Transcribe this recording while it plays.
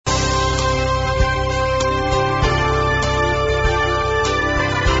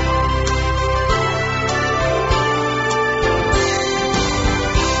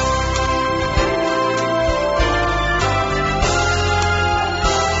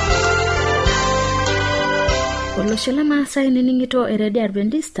Oloshela Maasai niningito eredi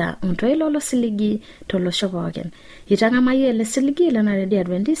Adventista untoilo lo siligi tolo shobogen. Itanga ele siligi lana eredi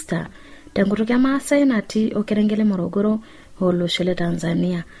Adventista tangutoka Maasai nati okerengele Morogoro oloshele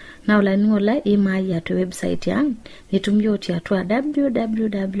Tanzania. Na ulani ngola imai ya tu website yang nitumyoti atua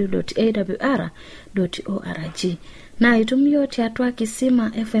www.awr.org. Na itumyoti atua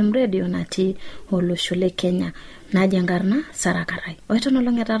kisima FM radio nati oloshele Kenya. Na jangarna sarakarai. Oitono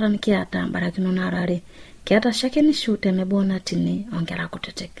longetara nikiata barakino narare. Kiata Shakenisho tenebona tini nkera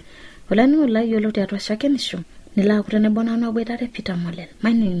kutiti. Ulani ngola yolote atua Shakenisho nila kutenebona na bwetare Peter Molel.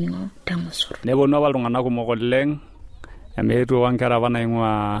 Mainingo tamusuru. Nebona abalungana kumogoleng emetu nkera bana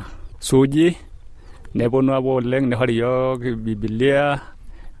ingwa suji nebonu abo oleng ne hariyo Biblia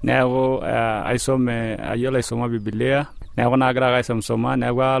nebo aisome ayola isoma Biblia nebo nagira gaisomsoma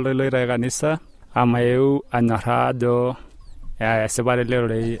nebo aloira kanisa amayu anyarado sebalele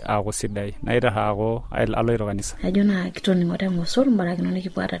rorei agosidai naira hago aloira kanisa ajuna kitoni ngoda ngosoro mbarakino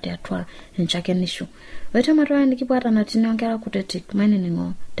nikipata teatwa Shakenisho wete matwa nikipata na tinongera kutiti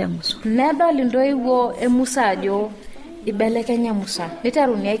mainingo tamusuru neba lindoiwo emusajo ibelekenya Musa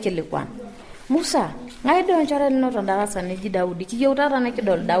nitaruni aikilikwan Musa ngai don chara lino tandasa neji Daudi kiyotata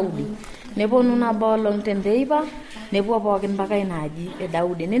nekidol Daudi nebonu na bolong tendeiba nebo bogen bakai naji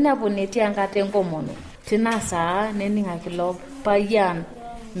Daudi ninapo netia ngate ngomono tinasa neninga kilo payan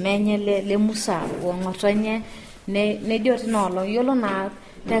menyele le Musa wongotanye ne joti nolo yolo na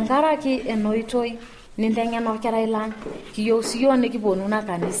tengara ki enoitoi nindenge no kera ilang kiyosiyo ne kibonu na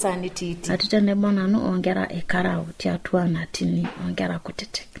kanisa ni titi atitene bona no ongera ekarau tiatua na tini ongera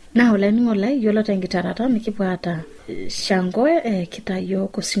kutete na ulani ngola yolo tengitarata nikipata shangoe kitayo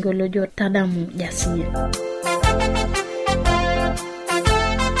kusingolojo tadamu jasie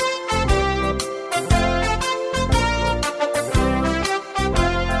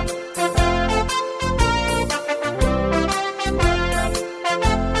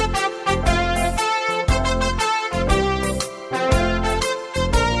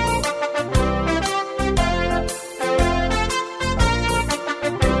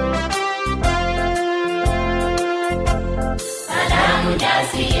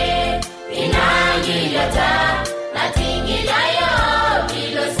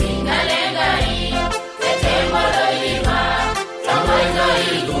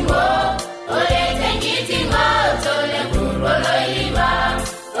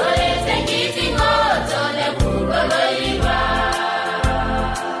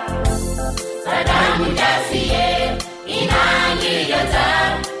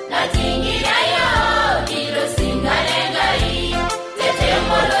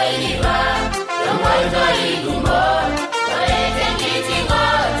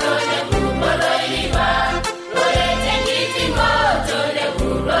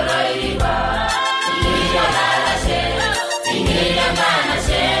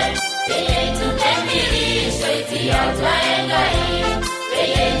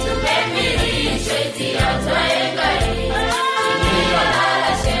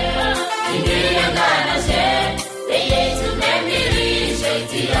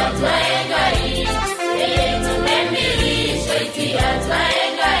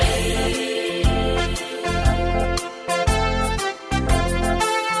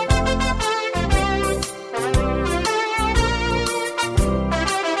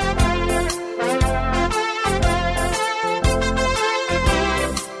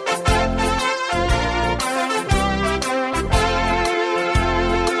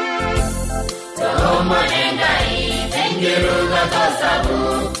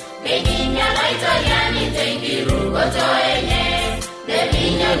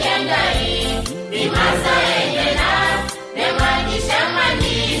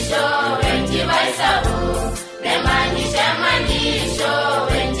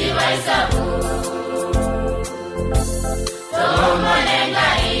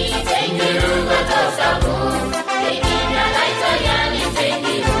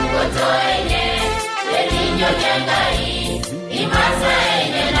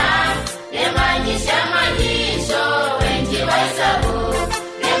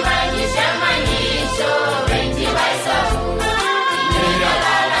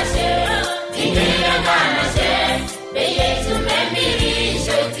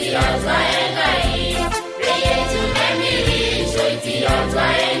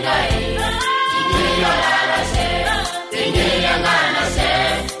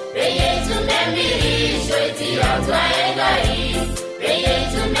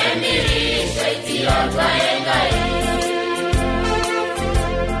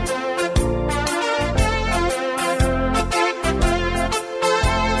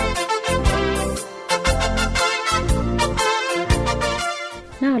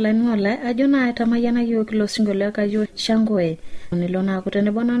oleng'ole ajo naa tamayiana yiok ilo singolio kajo Shangwe nilo naa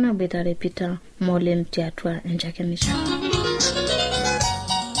kutenebo nanu boitare Peter Molen tiatua Shakenisho.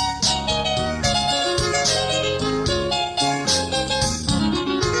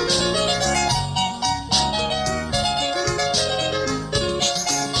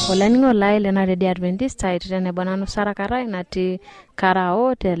 Oleng'ole lena Radio Adventist tenebo nanu Sarakarai natii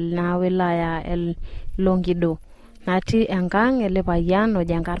Karao na wilaya Longido natii enkang Elepayian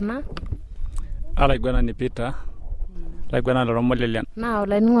ojenkarna alaiguanani Peter laiguanani Romolelian na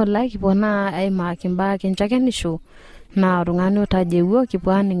oleng'ole kipuo naa aimaki mbaa Shakenisho na oltung'ani otajeuo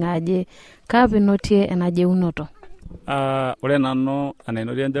kipuo aningaje kapinotie enajeunoto. Ore nanu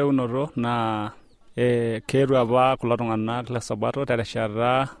enainotie enjeunoto na keetu apa kulo tung'anak le Sabato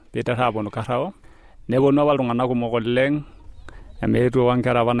terishata Peter aponu Karao neponu apa iltung'anak kumok oleng emeetuo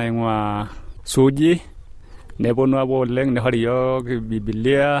nkera apa naing'ua Suji neponu apa oleng nehori yiok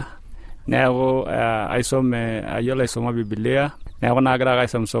Biblia neeku ayiolo aisoma Biblia neeku nagira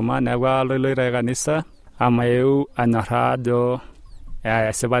aisoma neeku aloiloito kanisa amayeu anyorraa ajo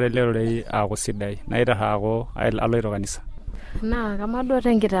esipata ele rorei aaku sidai naitaha aaku aloito kanisa. Na kamaduo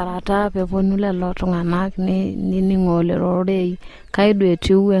tenkiterata peponu lelo tung'anak nining'o rorei kaidu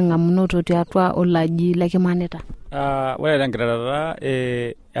etiu eng'amunoto tiatua olaji lekimanita. Ore tenkiterata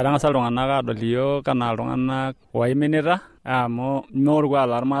etang'asa iltung'anak adol iyiok anaa iltung'anak oiminita amu mee orkuak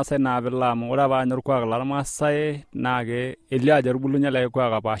lormaasai naa pilo amu ore apa ninye orkuak lormaasai naa elio ajo etubulunye ele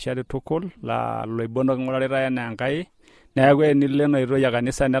kuak apaashari tukul loibonok ing'uraritae enaa Enkai. Neeku enilo enoitoi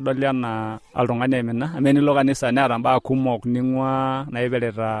kanisa nedoli enaa oltung'ani oimina amu enilo kanisa neeta mbaa kumok ning'ua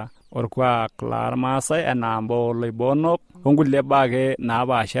naipirita orkuak lormaasai enaa mbaa loibonok onkulie baa ake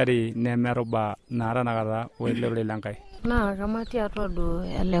napaashari nemeruba naa tanakata ele rorei lenkai. Na kamati atua duo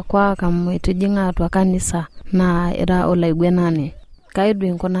ele kuak amu itijing'a atua kanisa na ira olaiguanani kaidu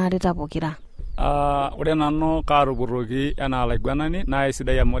inkunarita pokira. Ore nanu kaatupuroki enaa olaiguanani naa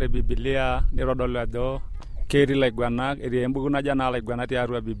esidai amu ore Biblia nitodolu ajo ketii laiguanak etii embuku najo naa laiguanak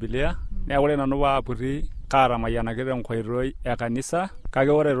tiatua Biblia neeku ore nanu paaputi kaatamayianaki tenkoitoi kanisa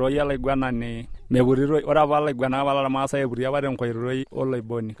kake ore toi olaiguanani meputitoi ore apa laiguanak apa lormaasai eputi apa tenkoitoi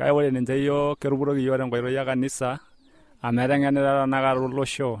oloiboni kake ore ninche yiok ketupuroki yiok tenkoitoi kanisa amu eteng'enita tanakata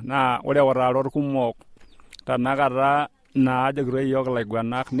olosho naa ore utaarot kumok tanakata naajokitoi yiok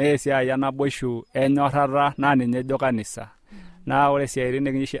laiguanak naa esiai enaboishu enyorrata naa ninye ejo kanisa. Naa ore siaitin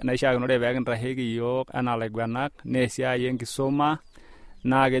naishiakinore peekintasheki yiok enaa laiguanak naa esiai enkisuma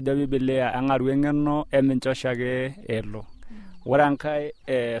naa kejo Biblia eng'aru eng'eno eminchosho ake elo. Ore enkai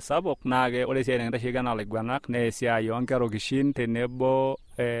sapuk naa ore esiai nikintasheki enaa laiguanak naa esiai oonkera okishin tenebo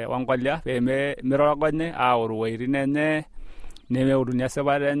onkolia peemirorogonyi aoru wueitin enye nemeutuni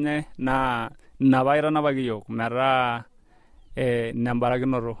esipata enye naa ina apa kitanapaki yiok metaa ina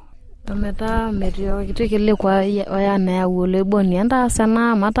embarakinoto. Metaa metii orkiti kilikuwa oya neyau oloiboni entaasa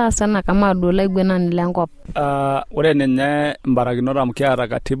ena mataasa ena kama duo laiguanani lenkop. Ore ninye mbarakinot amu kiata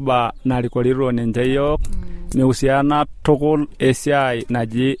katiba narikorito ninche yiok meusiana tukul esiai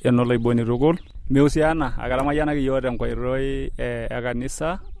naji enoloiboni tukul meusiana akatamayianaki yiok tenkoitoi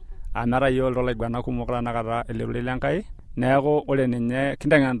kanisa amu eeta yiok ilaiguanak kumok tanakata ele rorei lenkai neeku ore ninye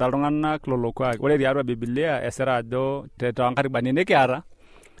kinteng'enita iltung'anak lelo kuak. Ore tiatua Biblia esira ajo toonkatibani nikiata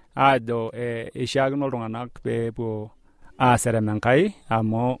ajo ishiakino iltung'anak peepuo aaserem Enkai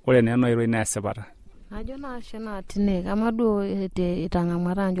amu ore naa enoitoi naa esipata. Ajo naa shena tine kama duo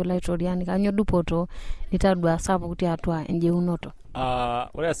itang'amata anjo laitoriani kanyo dupoto nitadua sapuk tiatua enjeunoto.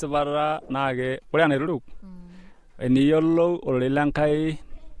 Ore esipata naa ore enaiteruk eniyiolou ororei lenkai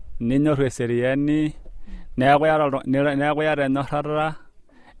ninyorr eseriani neeku iyata enyorrata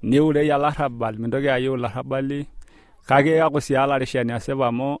niurei olarrabal mintoki ayieu ilarrabali kake iyaku sii olarishani asipa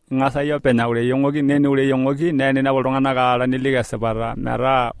amu ing'asa iyie openy aureying'oki neniureying'oki naa eninepu iltung'anak aara niliki esipata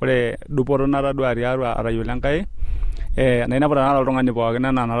metaa ore dupoto natadua tiatua atayiolo Enkai nainepu tanakata oltung'ani pookin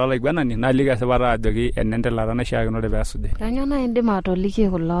enaa nara olaiguanani naliki esipata ajoki enentilata naishiakinore peesuji. Kanyo naa indim atoliki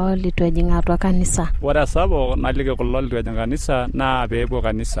kulo litu ejing atua kanisa? Ore esapuk naliki kulo litu ejing kanisa naa peepuo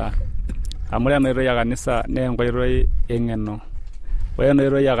kanisa amu ore enoitoi kanisa naa enkoitoi eng'eno. Ore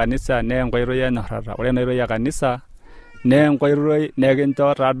enoitoi kanisa naa enkoitoi enyorrata. Ore enoitoi kanisa naa enkoitoi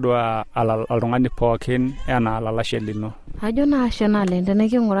nekincho tadua oltung'ani pookin enaa lalashe lino. Ajo naa shenale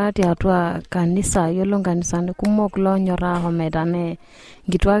teneking'uraa tiatua kanisa yiolo nkanisani kumok loonyorraa ahomoita ne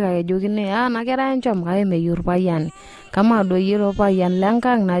nkituak ake ejokini nakera enchom kake meyieu irpayiani kama duo yiolo irpayiani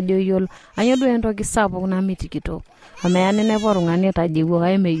lenkang najo yiolo anyo duo entoki sapuk namitikito amu eya ninepu oltung'ani otajeuo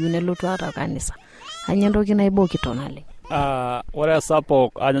kake meyieu nelotu atua kanisa anyo entoki naibokito naleng. Ore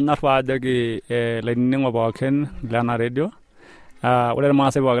esapuk anyorr paajoki lainining'o pookin lena redio ore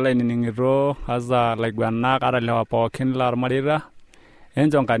irmaasai pookin lainining'ito hasa laiguanak ata lewa pookin larmarita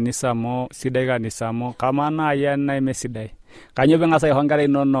enchoo kanisa amu sidai kanisa amu kamaa naaji enaa mesidai kanyioo piing'as aisho nkera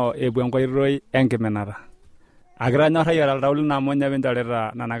inono epuo enkoitoi enkiminata akitonyorrayie oltau lino amu nye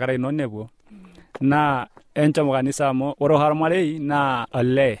pinchorita nena kera inono epuo naa enchom kanisa amu ore ormarei naa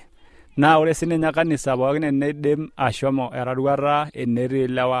olee naa ore sininye kanisa pookin eneidim ashomo eraruata enetii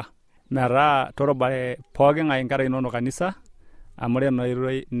lewa metaa torobare pookin ng'ae nkera inono kanisa amu ore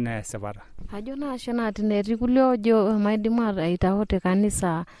enoitoi neesipata. Ajo naashe naa tinetii kulie ojo maidim aitau te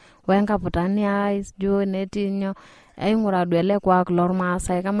kanisa wenkaputani ai jo netii nyoo aing'uraa duo ele kuak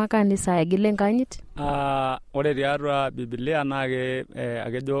lormaasai kama kanisa egil enkanyit. Ore tiatua Biblia naa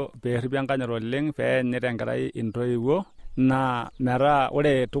akejo peerripi enkanyit oleng peenyit enkerai intoiwuo naa metaa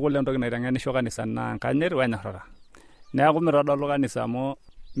ore tukul entoki naiteng'enisho kanisa naa enkanyit wenyorrata. Neeku mitodolu kanisa amu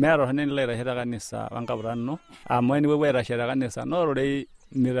meeta torroni enilo aitashe te kanisa wenkaputani ino amu enipuopuo aitashe te kanisa naa ororei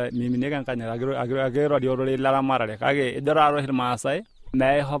miminieki enkanyit akirori ororei leramatare kake ejo taata oshi irmaasai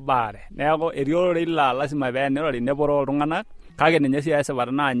meisho baare neeku etii ororei laa lasima pee enirori neporoo iltung'anak kake ninye sii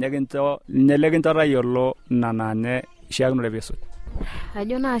esipata naa ninye likincho tayiolo ina naa nye ishiakinore piisuj.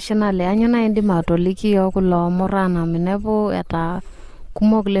 Ajo naashe nale anyo naa indim atoliki yiok kulo murran amu inepu etaa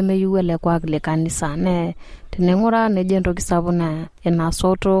kumok lemeyieu ele kuak le kanisa ne tening'uraa nejo entoki sapuk naa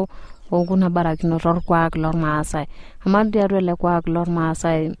enasoto okuna barakinot orkuak lormaasai ama tiatua ele kuak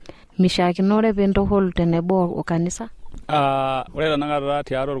lormaasai mishiakinore pintushul tenebo o kanisa. Ore tanakata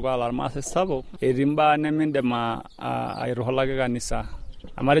tiatua orkuak lormaasai sapuk etii mbaa nemindim aitushulaki kanisa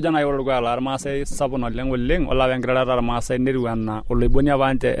amu atejo naaji ore orkuak lormaasai sapuk oleng olapa enkirarata ormaasai netiu enaa oloiboni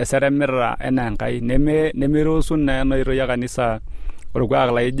apa ninche eseremita enaa Enkai nemiruhusu naa enoitoi e kanisa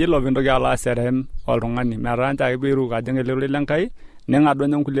orkuak laijo ilo pintoki alo aserem oltung'ani metaa ninche ake piiruuk ajing ele rorei lenkai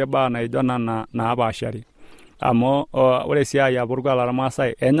ning'adunyie nkulie baa naijo nana napaashari amu ore esiai apa orkuak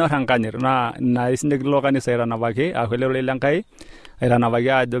lormaasai enyorr enkanyit naa ina sinye kilo kanisa aitanapaki aaku ele rorei lenkai aitanapaki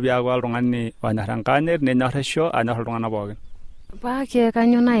ajo piaku oltung'ani onyorr enkanyit ninyorrisho anyorr iltung'anak pookin. Paake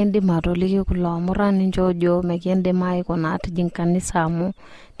kanyo naa indim atoliki kulo murran ninche ojo mekiindim aikuna atijing kanisa amu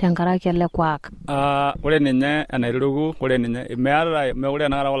tenkaraki ele kuak. Ore ninye enaiteruku ore ninye mekure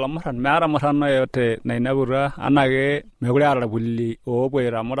enakata kulo murran meeta murran yoyote naineputua anake mekure eeta irpuli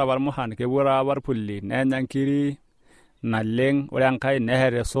oopoito amu ore apa irmurran kepuo apa irpuli nenya nkiri naleng ore enkai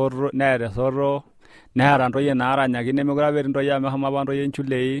neeta esoto neeta ntoyie naaranyaki nemekure apa etii ntoyie amu eshomo apa ntoyie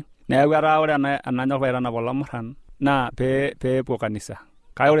nchulei neeku etaa ore enanyok paitanap kulo murran naa peepuo kanisa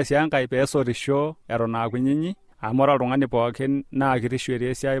kake ore sii enkai peesotisho eton aa kunyinyik amu ore oltung'ani pookin naa kitishu etii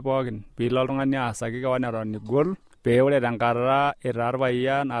esiai pookin piilo oltung'ani aasaki keon eton igol pee ore tenkata itaa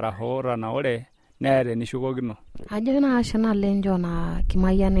irpayian arashu tanaure neeta enishukokino. Ajo naashe nale njo naa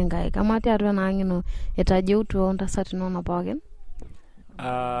kimayian Enkai kama tiatua enaang' ino etajeutuo ntasati inonok pookin.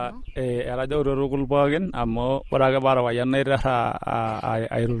 Etajeutuo tukul pookin amu ore ake paa irpayian naiterra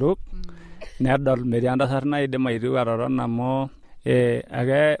airuruk nedol metii entasat naidim aitiu atoton amu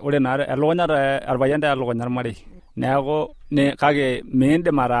ake ore naa elukunya orpayian taa elukunya ormarei neeku kake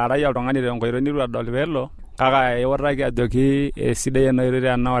miindim ataarai oltung'ani tenkoitoi nitu edol peelo kake iutaki ajoki esidai enoitoi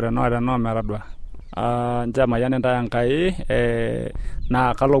tenaa metadua. Nche mayian intae Enkai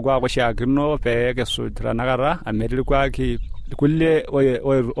naa kalo kuak oshiakino pee kisuj tenakata amu etii irkuaki kulie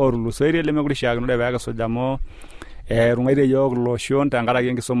ootulusoitie lemekure ishiakinore pee kisuj amu etung'aitie yiok iloshon tenkaraki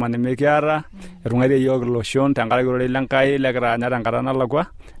enkisuma nemikiata etung'aitie yiok iloshon tenkaraki ororei lenkai lekitaanya tenkata nalakwa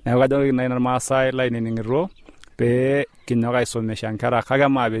neeku kajoki naaji irmaasai lainining'ito pee kinyok aisomesha nkera kake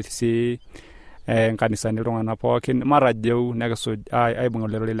maape sii nkanisani iltung'anak pookin matajeu nekisuj aibung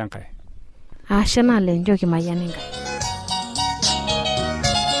ele rorei lenkai. Ashe nale njo kimayian Enkai.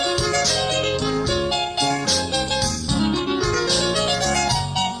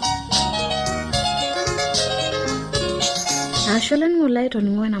 Asholen ngulai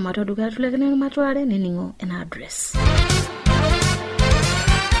toningo na matoduka tulekene matware neningo en address.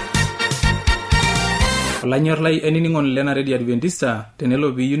 Olanyor lai eniningon lena Radio Adventista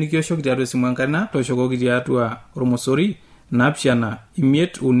tenelo piyu nikioshoki tiatua esimu enkarna toshokoki tiatua ormosori napshana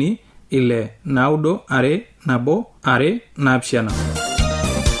imiet uni ile naudo are nabo are napshana.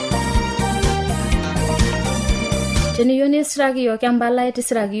 Teniyoni isiraki yo kambala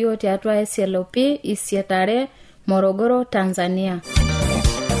itisiraki yo tiatua SLP isietare Morogoro, Tanzania.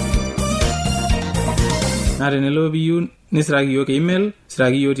 Na tenelo piyu nisiraki yo email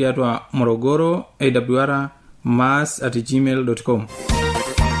siraki yo tiatua Morogoro awr@gmail.com.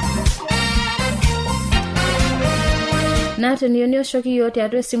 Na teniyoni oshoki yo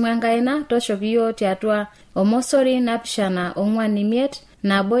tiatua simu enkaina toshoki yo tiatua omosori napishana ongwan imiet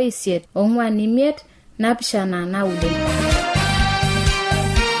nabo isiet ongwan imiet napishana naudo.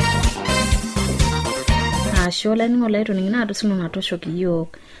 asho laningo laito ningina adusino natoshoki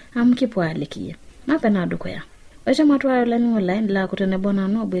yok amkipo alikie mapena dukoya ocha matwa laningo lain la kutene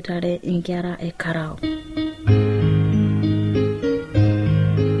bonano bitare nkera ekarao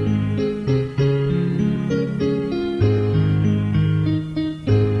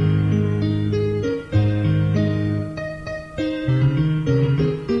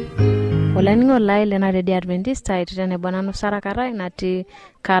Olaningo laile na Radio Adventista itene bonano sarakarai nati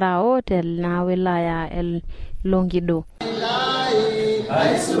karao tel na wilaya el Longido.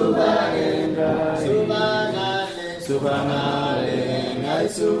 Ai subarenga subhanale ai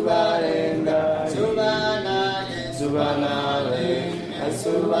subarenga subhanale ai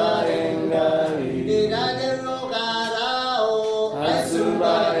subarenga dirade rogarao ai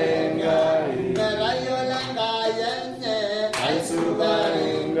subarenga rayo langayenne ai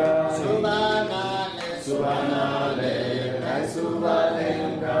subarenga subhanale ai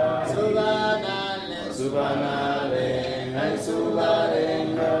subarenga subhanale ai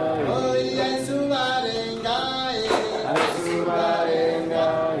subarenga oi ai subarenga ai subarenga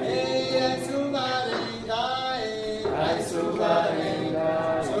ai subarenga ai subarenga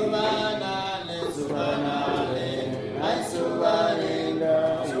subhanale ai subarenga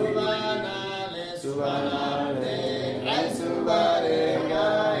subhanale ai subarenga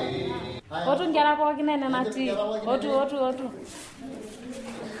otu ngera ko kinene nati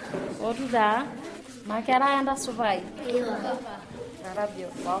otu da makera enda subai arabio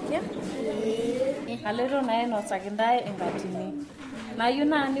okay alero na eno sakindai Inkatini na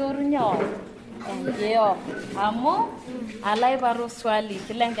yuna ni orunyo engeo amo alai baro swali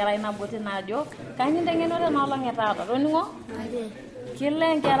kilengera ina bote najo kanyinde ngenore na olongeta roningo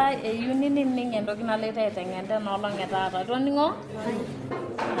kilengera eyunini ninge ndoki na leta etengende na olongeta roningo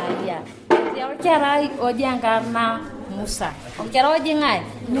aya ya kerai ojengarna Musa okera oji Ngai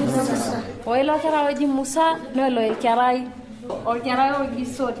Musa oilo kera oji Musa no lo kerai okera oji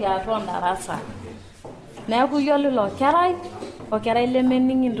soti atonda rasa na ku yolo lo kerai okera ile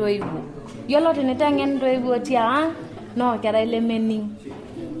meningi ndoibu yolo tinitengen ndoibu tia no okera ile mening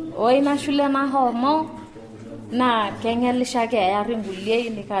oina shule na homo na kengelisha ke yaringulie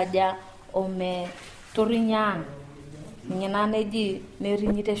nikaja ome torinyang ngina neji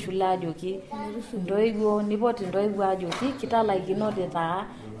nerinyite shule ajoki ndoigo nipoti ndoigo ajoki kitalaikino ta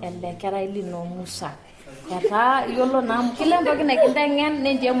ele kerai lino Musa kata yolo nam kile ndoki nekintengen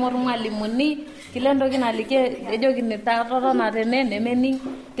nenje mor mwalimuni kile ndoki nalike ejoki nitatoto na tene nemeni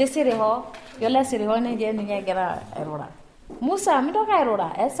tesire ho yola sire ho nenje nyegera erura Musa mitoka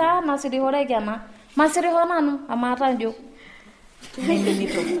erura esa na sire hore kana masire ho nanu amata njo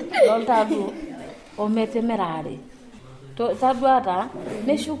nenito loltadu ometemerare to taduata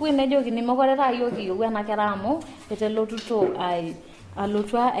neshuku inejoki nimokoreta yoki yogwana keramo etelotuto ai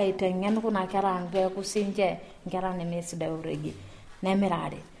alotwa aitengen kuna kerang be kusinje ngera nemesida uregi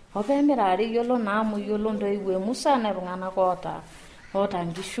nemirare opemirare yolo namu yolo ndoiwe Musa na rungana kota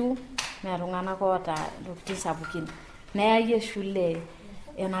ngishu na rungana kota dokti sabukin na yaye shule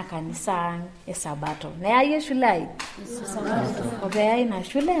ena kanisa esabato na yaye shule ai sabato obeai na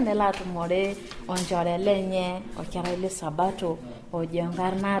shule ndela tumore onjore lenye okera ile sabato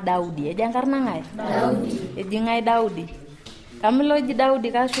ojengarna Daudi ejengarna Ngai ejingai Daudi kamiloji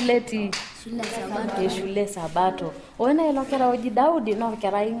Daudi ka shuleti shule sabato ona ilokera oji Daudi no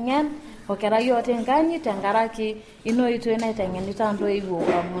kera ingen okera yote ngani tangaraki ino ito ena tengenita ndoiwo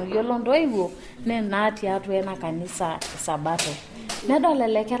kwa yolo ndoiwo ne nati atu ena kanisa sabato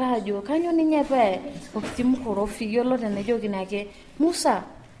nedolele kera ajo kanyo ninyepe oktimukorofi yolo tenejoki nake Musa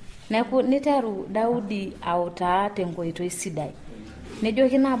neku niteru Daudi auta tengoito isidai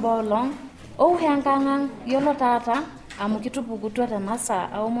nejoki na bolong hengangang yolo tata amukitupukutwa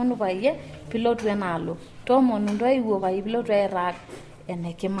tanasa au monu baye pilotu enalo to monu ndoiwo baye pilotu erak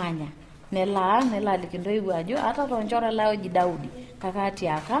enekimanya nela likindo iwo ajo ata tonjora lao ji Daudi kakati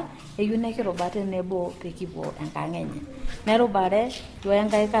aka eyune kirobate nebo pekipo enkangenye nerubare yo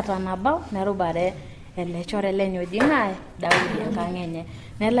Ngai katana bao nerubare elechore lenyo jingae Daudi enkangenye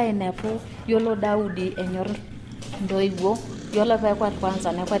nela inepu yolo Daudi enyor ndoiwo yolo pa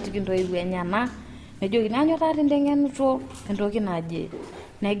kwanza ne kwatiki ndoiwo enyana nejoki nanyo tati ndengenuto entoki naje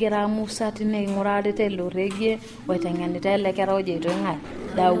negira Musa tine ngurare telo regie wetengenita elekera ojeito Ngai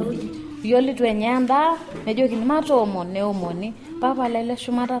Daudi yoli twenyanda nejoki matomo neomoni papa lele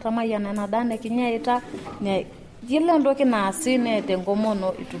shumata tamayana na dane kinyaita ne yile ndoki na asine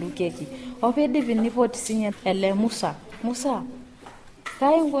tengomono iturukeki opedi vinipoti sinye ele Musa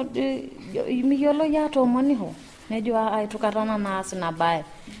kai ngodi miyolo ya tomoni ho nejo aitukatana na asina bae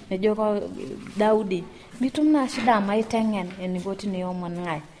nejo ko Daudi mitumna shida maitengen enigoti ne omon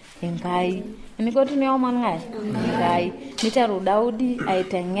Ngai Ngai eniko tuniomon Ngai niteru Daudi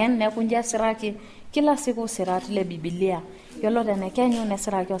aitengen nekunja siraki kila siku sirati le Biblia yiolo tenekenyu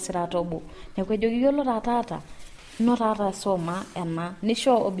nesiraki osirata obo nekwejoki yiolo tata no tata soma ena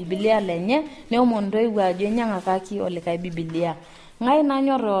nisho o Biblia lenye neomon ntoiwuo ajo enyang'akaki olikai Biblia Ngai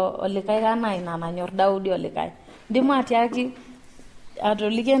nanyor olikai kana ina nanyor Daudi olikai ndimu atiaki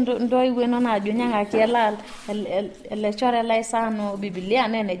atolike ntoiwuo eno ajo nyang'aki elechore laisano Biblia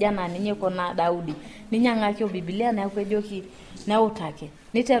nene jana ninye kona Daudi ninyang'aki o Biblia nekwejoki neutaki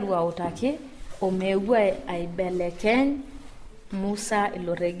niteru autaki omeuwa aibelekeny Musa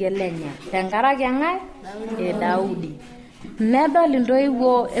ilorege lenye tenkaraki Ngai Daudi nedol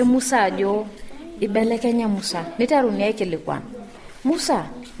ntoiwuo Musa ajo ibelekenya Musa niteru niekilikuan Musa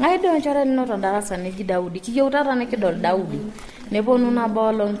Ngai donchore lino tondarasa neji Daudi kiyieu tata nikidol Daudi neponu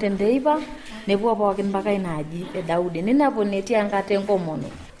nabolong tendeipa nepuo pookin mpaka inaaji Daudi ninepu netii enkata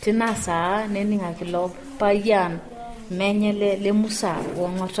enkomono tina saa nening'aki lo payian menye le Musa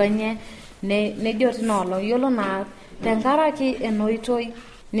wong'otonye nejo tinoolong yiolo naa tenkaraki enoitoi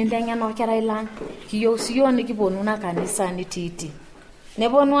ninteng'ena orkerai lang kiyieu siyo nikiponu na kanisa nitiiti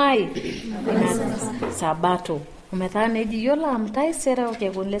neponu ai Sabato ometaa neji yiolo amtaisere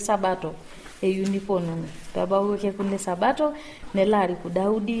orkekun le Sabato eyuniponu pebau orkekun le Sabato nelariku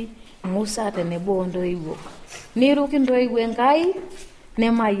Daudi Musa tenebo ntoiwuo niruki ntoiwuo Ngai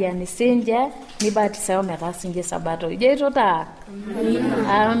nemayiani sinje nibatisa ometaa sinje Sabato ijeito taa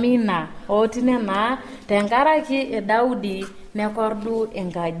amina otine na tenkaraki Daudi nekordu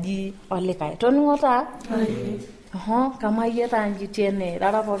enkaji olikai toningo taa kama yeta njitiene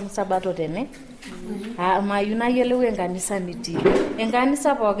rara pookin Sabato tene mayuna yelewe enkanisa niti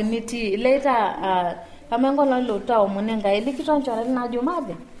enkanisa pookin niti leita kama Engolon lota omone Ngai likitonchore najo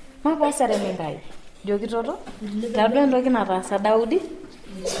mapasare Ngai jokitoto tadu entoki nataasa Daudi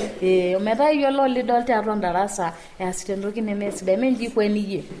ometaa yiolo lidol tiatua ndarasa easita entoki nemesidai menji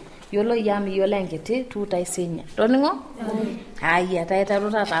kweniyie yiolo yam yiolo enkiti tutaisenya toningo haya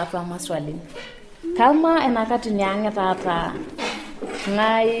taitaru tata maswali kama enakati nyange tata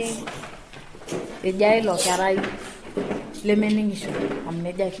Ngai ejai lo kerai lemeningisho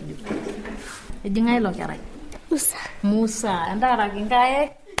amneja kijo ejingai lo kerai Musa endaraki Ngai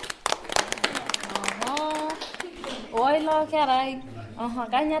oi lo kerai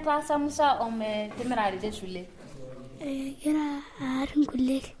kanya taasa Musa timirari te shule egira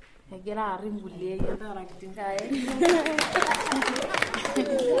aringulie endaraki Ngai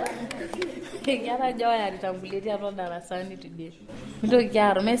Egira joya ritambulie tiatua darasani tidie mitoki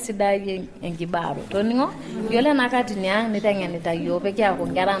kiaro mesidai enkibaro toningo yiolo nakati niang nitengenita yiok pekiaku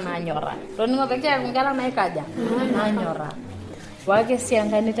nkera nanyora toningo pekiaku nkera naikaja nanyora wake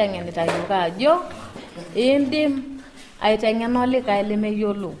sianga nitengenita yiok ajo indim aitengena olikai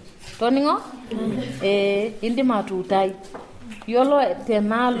lemeyiolo toningo indim atuutai yiolo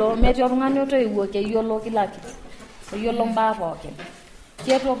tenalo metii oltung'ani otoiwuo keyiolo kila kitu yiolo mbaa pookin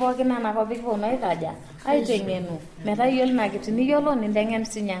kietuo pookin enakop kiponu aikaja aiteng'enu metaa yiolo nakiti niyiolo nintengen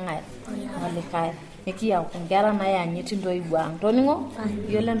sinye Ngai olikai nikiaku nkera nayanyiti ntoiwuo ang toningo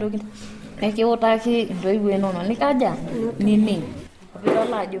yiolo entoki nikiutaki ntoiwuo enono nikaja nining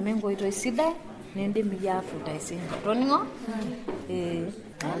pidol ajo menkoitoi sidai nindim iyie atuutai sinye toningo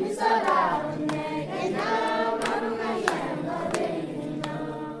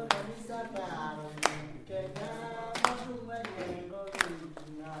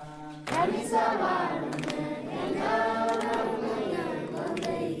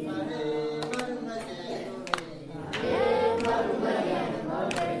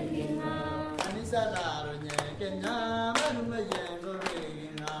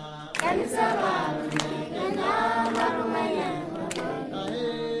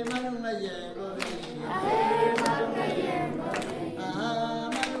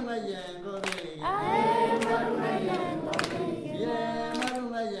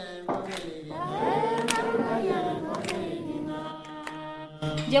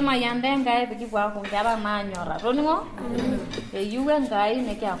Jema yande Ngai pikikwa nkera nanyora toningo eyiwe Ngai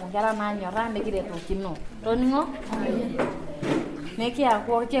nekiaku nkera nanyora nekiretokino toningo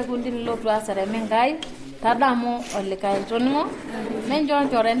nekiaku orkekundi nilotu asareme Ngai tadamu olikai toningo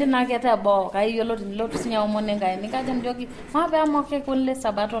menjonchore ndinakete bo kai yiolo tinilotu sinya omone Ngai nikaja njoki mape amoke kunle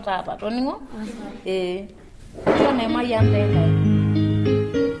Sabato tata toningo tone mayande Ngai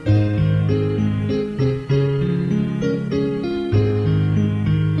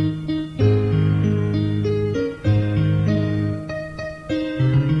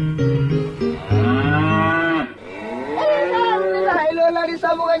la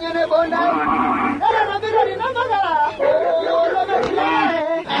risamu ganyone bonda. Era na biro ni namagala. Lo metile.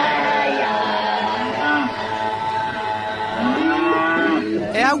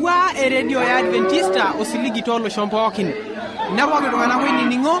 Ewa radio ya Adventista osiligi tolo shompookin. Nepoki tung'ana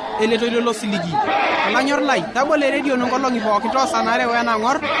nining'o eletoilo lo siligi. Olanyor lai tabole radio nongolongi pookin to sanare wena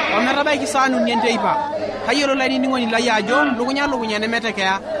ng'or ometabaiki saanu nienteipa. Kayiolo lai nining'oni lai ajo lukunya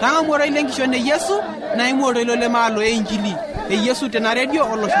nemetekea. Tanga moro ile nkishone Yesu na imoro ilo le malo e injili. E Yesu tena radio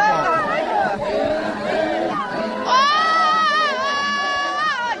olosho pookin.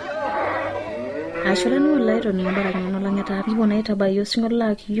 Ashulanu laito ni mbara kinono langeta pipo na itabayo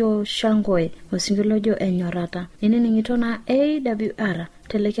singola kiyo shangwe osingolo jo enyorata nini ngitona AWR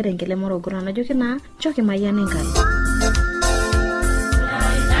telekere ngele moro gurana jokina choki mayane Ngai.